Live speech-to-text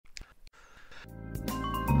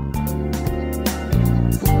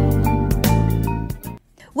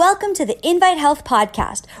Welcome to the Invite Health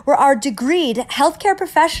podcast, where our degreed healthcare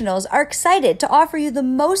professionals are excited to offer you the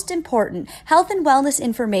most important health and wellness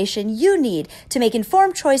information you need to make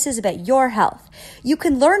informed choices about your health. You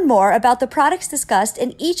can learn more about the products discussed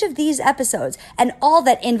in each of these episodes and all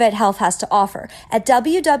that Invite Health has to offer at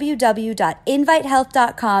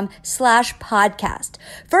www.invitehealth.com/podcast.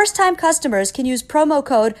 First-time customers can use promo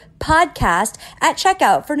code podcast at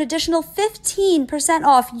checkout for an additional 15%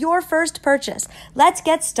 off your first purchase. Let's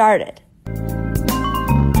get started.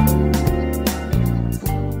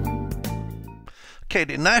 Okay,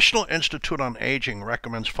 the National Institute on Aging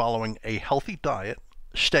recommends following a healthy diet,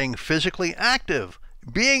 staying physically active,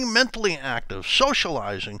 being mentally active,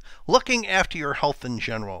 socializing, looking after your health in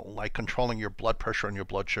general, like controlling your blood pressure and your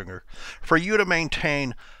blood sugar, for you to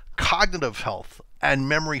maintain cognitive health and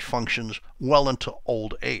memory functions well into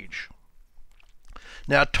old age.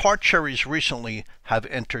 Now, Tart cherries recently have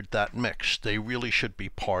entered that mix. They really should be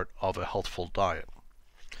part of a healthful diet.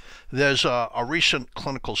 There's a recent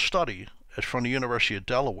clinical study from the University of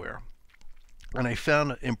Delaware, and they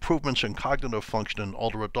found improvements in cognitive function in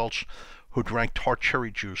older adults who drank Tart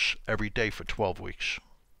cherry juice every day for 12 weeks.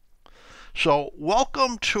 So,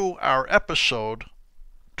 welcome to our episode,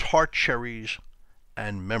 Tart Cherries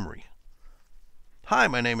and Memory. Hi,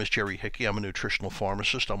 my name is Jerry Hickey. I'm a nutritional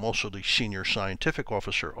pharmacist. I'm also the senior scientific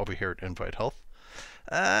officer over here at Invite Health.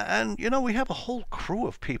 And we have a whole crew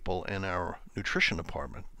of people in our nutrition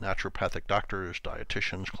department: naturopathic doctors,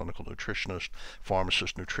 dietitians, clinical nutritionists,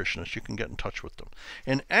 pharmacists, nutritionists. You can get in touch with them.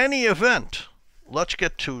 In any event, let's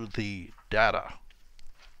get to the data.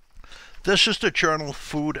 This is the journal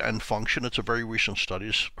Food and Function. It's a very recent study.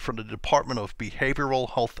 It's from the Department of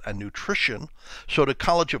Behavioral Health and Nutrition, so the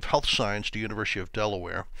College of Health Science, the University of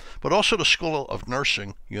Delaware, but also the School of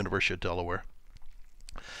Nursing, University of Delaware.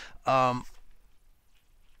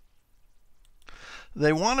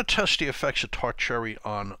 They want to test the effects of Tart cherry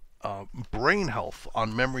on brain health,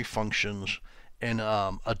 on memory functions in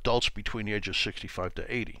adults between the ages of 65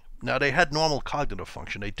 to 80. Now, they had normal cognitive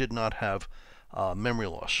function. They did not have memory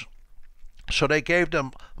loss. So they gave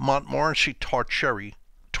them Montmorency Tart cherry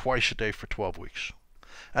twice a day for 12 weeks.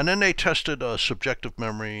 And then they tested subjective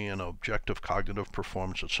memory and objective cognitive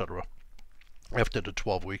performance, etc. after the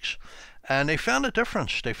 12 weeks. And they found a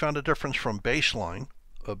difference. They found a difference from baseline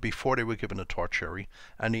before they were given the Tart cherry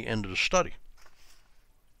and the end of the study.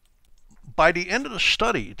 By the end of the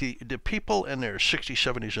study, the people in their 60s,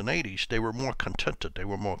 70s, and 80s, they were more contented. They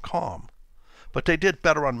were more calm. But they did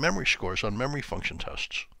better on memory scores, on memory function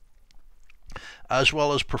tests, as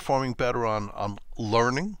well as performing better on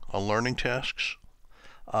learning tasks,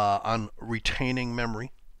 on retaining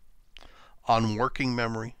memory, on working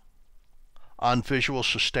memory, on visual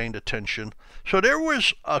sustained attention. So there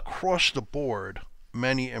was, across the board,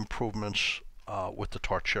 many improvements with the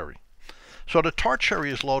Tart cherry. So the Tart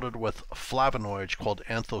cherry is loaded with flavonoids called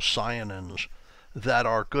anthocyanins that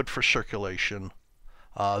are good for circulation.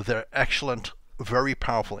 They're excellent, very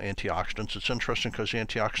powerful antioxidants. It's interesting because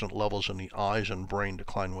antioxidant levels in the eyes and brain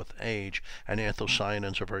decline with age, and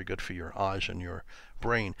anthocyanins are very good for your eyes and your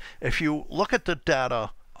brain. If you look at the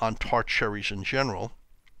data on Tart cherries in general,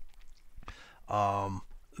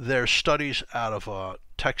 there's studies out of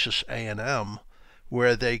Texas A&M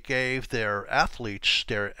where they gave their athletes,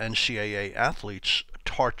 their NCAA athletes,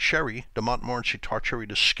 Tart cherry, the Montmorency Tart cherry,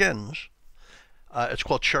 the skins. It's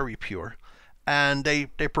called Cherry Pure. And they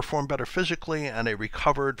performed better physically, and they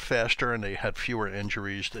recovered faster, and they had fewer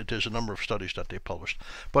injuries. There's a number of studies that they published.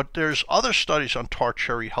 But there's other studies on Tart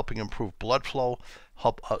cherry helping improve blood flow,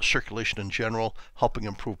 help circulation in general, helping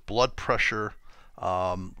improve blood pressure.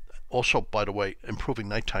 Also, by the way, improving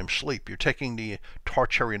nighttime sleep. You're taking the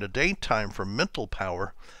Tart cherry in the daytime for mental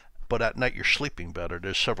power, but at night you're sleeping better.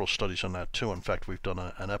 There's several studies on that too. In fact, we've done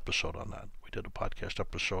an episode on that. We did a podcast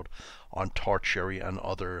episode on Tart cherry and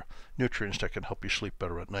other nutrients that can help you sleep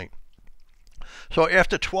better at night. So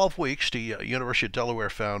after 12 weeks, the University of Delaware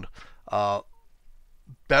found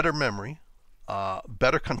better memory,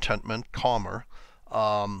 better contentment, calmer.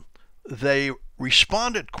 They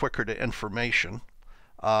responded quicker to information.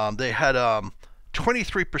 They had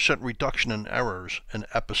 23% reduction in errors in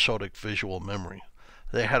episodic visual memory.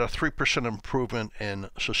 They had a 3% improvement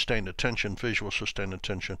in sustained attention, visual sustained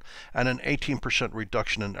attention, and an 18%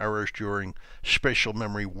 reduction in errors during spatial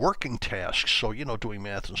memory working tasks. So, doing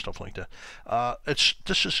math and stuff like that.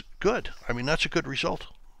 This is good. I mean, that's a good result.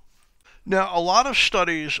 Now, a lot of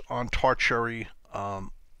studies on Tart cherry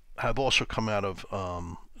have also come out of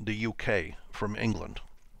the UK, from England.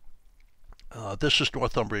 This is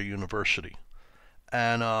Northumbria University.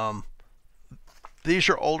 And these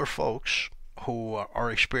are older folks who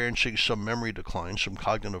are experiencing some memory decline, some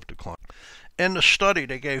cognitive decline. In the study,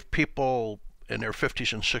 they gave people in their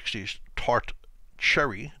 50s and 60s Tart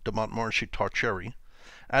Cherry, the Montmorency Tart Cherry,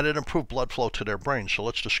 and it improved blood flow to their brain. So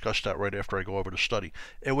let's discuss that right after I go over the study.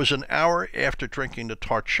 It was an hour after drinking the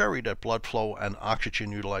Tart Cherry that blood flow and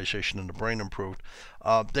oxygen utilization in the brain improved.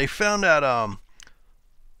 They found that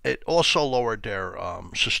it also lowered their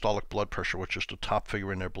systolic blood pressure, which is the top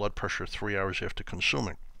figure in their blood pressure 3 hours after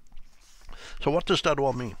consuming. So what does that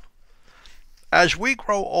all mean? As we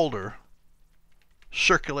grow older,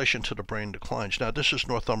 circulation to the brain declines. Now, this is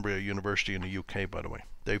Northumbria University in the UK, by the way.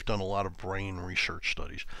 They've done a lot of brain research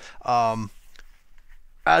studies.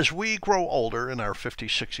 As we grow older, in our 50s,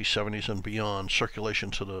 60s, 70s, and beyond,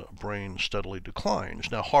 circulation to the brain steadily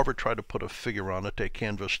declines. Now, Harvard tried to put a figure on it. They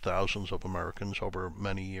canvassed thousands of Americans over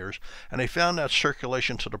many years, and they found that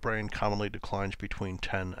circulation to the brain commonly declines between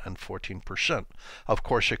 10 and 14%. Of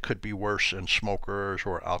course, it could be worse in smokers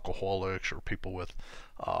or alcoholics or people with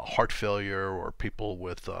heart failure or people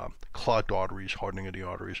with clogged arteries, hardening of the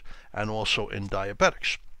arteries, and also in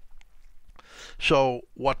diabetics. So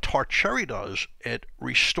what Tart Cherry does, it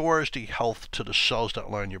restores the health to the cells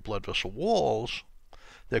that line your blood vessel walls.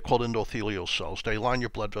 They're called endothelial cells. They line your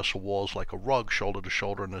blood vessel walls like a rug, shoulder to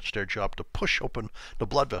shoulder, and it's their job to push open the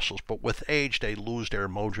blood vessels. But with age, they lose their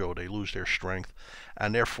mojo, they lose their strength,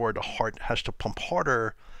 and therefore the heart has to pump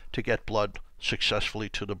harder to get blood successfully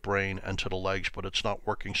to the brain and to the legs, but it's not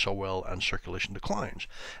working so well and circulation declines.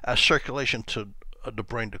 As circulation to the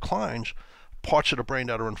brain declines, parts of the brain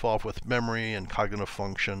that are involved with memory and cognitive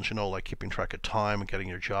functions, like keeping track of time and getting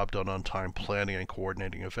your job done on time, planning and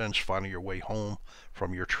coordinating events, finding your way home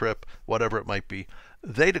from your trip, whatever it might be,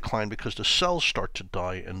 they decline because the cells start to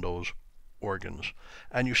die in those organs.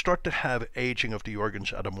 And you start to have aging of the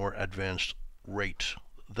organs at a more advanced rate.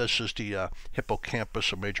 This is the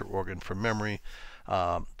hippocampus, a major organ for memory,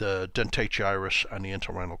 the dentate gyrus, and the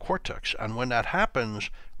entorhinal cortex. And when that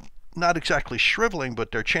happens, not exactly shriveling,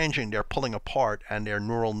 but they're changing, they're pulling apart, and their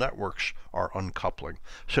neural networks are uncoupling.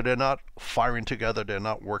 So they're not firing together, they're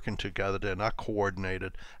not working together, they're not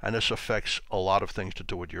coordinated, and this affects a lot of things to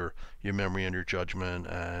do with your memory and your judgment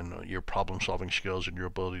and your problem-solving skills and your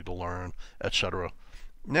ability to learn, etc.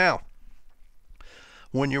 Now,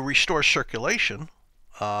 when you restore circulation,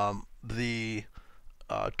 the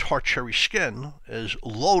Tart Cherry skin is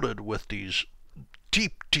loaded with these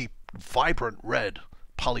deep, vibrant red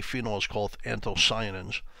polyphenols called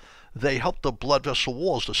anthocyanins. They help the blood vessel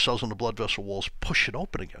walls, the cells in the blood vessel walls, push it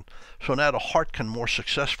open again. So now the heart can more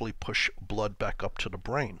successfully push blood back up to the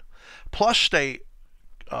brain. Plus, they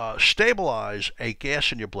stabilize a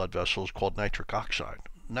gas in your blood vessels called nitric oxide.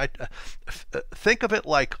 Think of it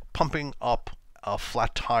like pumping up a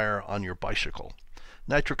flat tire on your bicycle.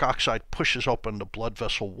 Nitric oxide pushes open the blood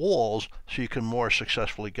vessel walls so you can more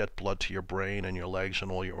successfully get blood to your brain and your legs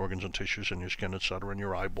and all your organs and tissues and your skin, etc., and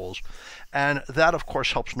your eyeballs. And that, of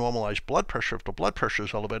course, helps normalize blood pressure if the blood pressure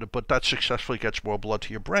is elevated, but that successfully gets more blood to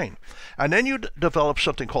your brain. And then you develop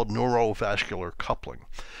something called neurovascular coupling.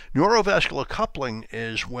 Neurovascular coupling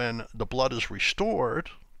is when the blood is restored.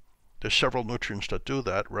 There's several nutrients that do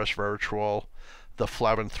that: resveratrol, the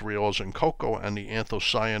flavonols in cocoa, and the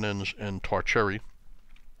anthocyanins in Tart Cherry.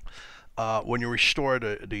 When you restore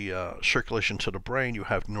the circulation to the brain, you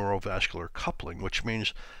have neurovascular coupling, which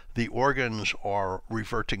means the organs are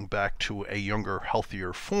reverting back to a younger,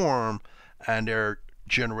 healthier form, and they're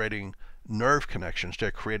generating nerve connections.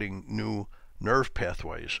 They're creating new nerve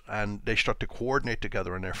pathways, and they start to coordinate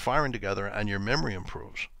together, and they're firing together, and your memory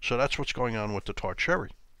improves. So that's what's going on with the Tart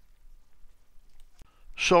Cherry.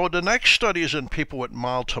 So the next study is in people with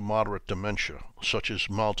mild to moderate dementia, such as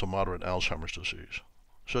mild to moderate Alzheimer's disease.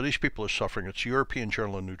 So these people are suffering. It's European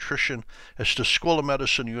Journal of Nutrition. It's the School of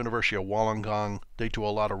Medicine, University of Wollongong. They do a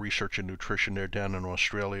lot of research in nutrition. They're down in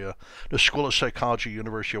Australia. The School of Psychology,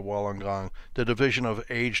 University of Wollongong. The Division of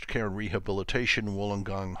Aged Care and Rehabilitation,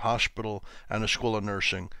 Wollongong Hospital. And the School of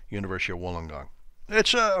Nursing, University of Wollongong.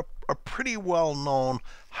 It's a pretty well-known,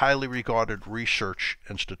 highly regarded research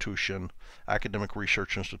institution, academic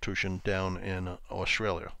research institution down in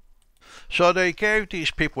Australia. So they gave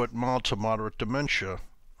these people with mild to moderate dementia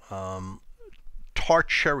Tart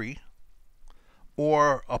Cherry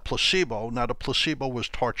or a placebo. Now the placebo was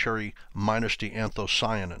Tart Cherry minus the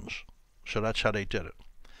anthocyanins. So that's how they did it.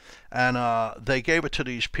 And they gave it to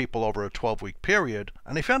these people over a 12-week period,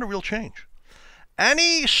 and they found a real change.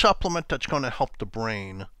 Any supplement that's going to help the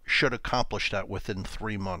brain should accomplish that within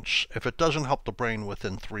 3 months. If it doesn't help the brain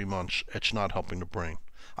within 3 months, it's not helping the brain.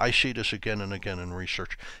 I see this again and again in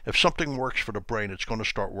research. If something works for the brain, it's going to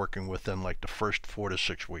start working within like the first 4 to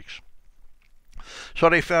 6 weeks. So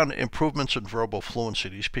they found improvements in verbal fluency.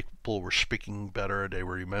 These people were speaking better. They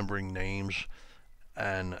were remembering names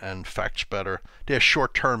and facts better. They have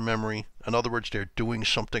short-term memory. In other words, they're doing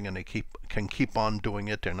something and they can keep on doing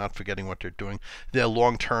it. They're not forgetting what they're doing. They have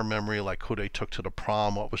long-term memory, like who they took to the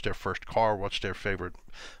prom, what was their first car, what's their favorite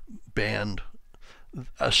band.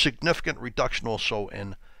 A significant reduction also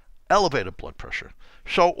in elevated blood pressure.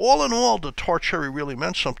 So all in all, the Tart cherry really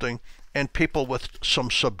meant something. And people with some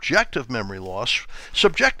subjective memory loss.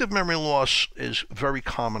 Subjective memory loss is very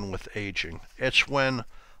common with aging. It's when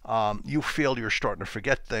you feel you're starting to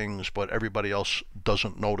forget things, but everybody else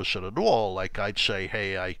doesn't notice it at all. Like I'd say,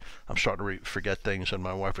 hey, I'm starting to forget things, and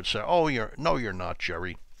my wife would say, oh, you're not,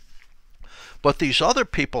 Jerry. But these other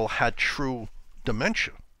people had true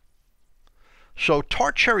dementia. So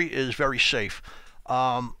Tart cherry is very safe.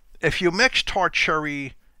 If you mix Tart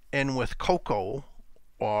cherry in with cocoa,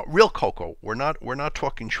 real cocoa, we're not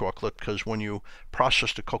talking chocolate, because when you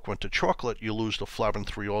process the cocoa into chocolate, you lose the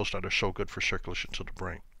flavonoids that are so good for circulation to the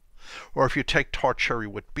brain. Or if you take Tart cherry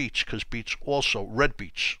with beets, because beets also, red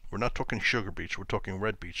beets, we're not talking sugar beets, we're talking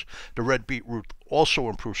red beets. The red beetroot also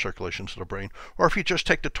improves circulation to the brain. Or if you just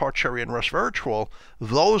take the Tart cherry and resveratrol,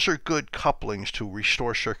 those are good couplings to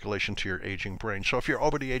restore circulation to your aging brain. So if you're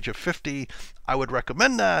over the age of 50, I would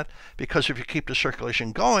recommend that, because if you keep the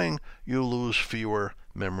circulation going, you lose fewer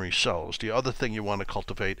memory cells. The other thing you want to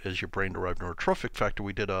cultivate is your brain-derived neurotrophic factor.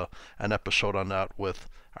 We did an episode on that with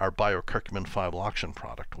our biocurcumin 5-loxin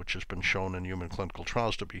product, which has been shown in human clinical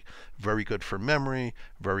trials to be very good for memory,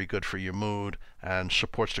 very good for your mood, and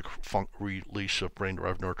supports the release of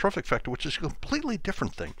brain-derived neurotrophic factor, which is a completely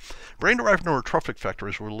different thing. Brain-derived neurotrophic factor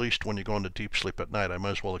is released when you go into deep sleep at night. I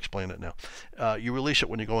might as well explain it now. You release it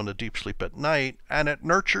when you go into deep sleep at night, and it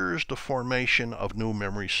nurtures the formation of new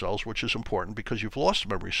memory cells, which is important because you've lost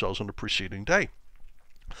memory cells in the preceding day.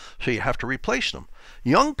 So you have to replace them.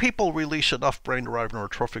 Young people release enough brain-derived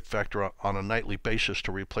neurotrophic factor on a nightly basis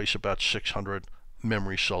to replace about 600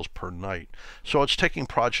 memory cells per night. So it's taking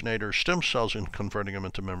progenitor stem cells and converting them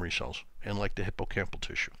into memory cells in like the hippocampal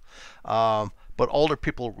tissue. But older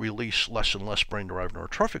people release less and less brain-derived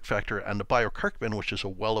neurotrophic factor, and the biocurcumin, which is a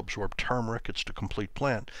well-absorbed turmeric, it's the complete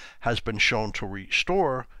plant, has been shown to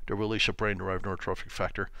restore the release of brain-derived neurotrophic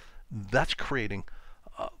factor. That's creating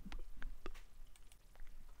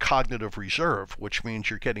cognitive reserve, which means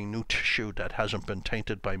you're getting new tissue that hasn't been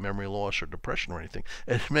tainted by memory loss or depression or anything.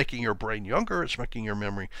 It's making your brain younger, it's making your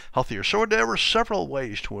memory healthier. So there are several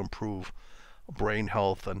ways to improve brain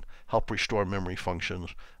health and help restore memory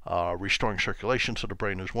functions. Restoring circulation to the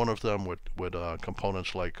brain is one of them, with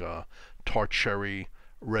components like Tart cherry,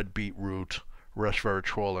 red beetroot,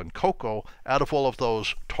 resveratrol, and cocoa. Out of all of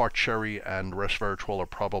those, Tart cherry and resveratrol are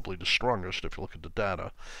probably the strongest if you look at the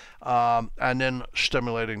data. And then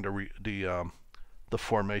stimulating the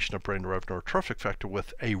formation of brain-derived neurotrophic factor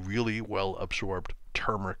with a really well-absorbed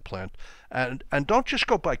turmeric plant. And don't just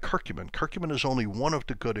go by curcumin. Curcumin is only one of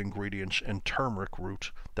the good ingredients in turmeric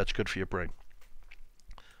root that's good for your brain.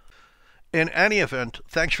 In any event,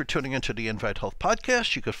 thanks for tuning into the Invite Health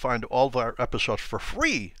Podcast. You can find all of our episodes for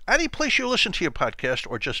free any place you listen to your podcast,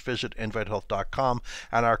 or just visit invitehealth.com.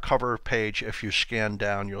 And our cover page, if you scan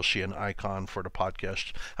down, you'll see an icon for the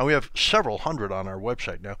podcast. And we have several hundred on our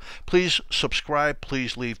website now. Please subscribe.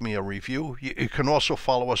 Please leave me a review. You can also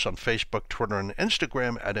follow us on Facebook, Twitter, and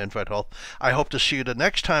Instagram at Invite Health. I hope to see you the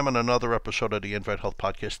next time on another episode of the Invite Health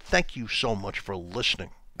Podcast. Thank you so much for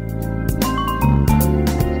listening.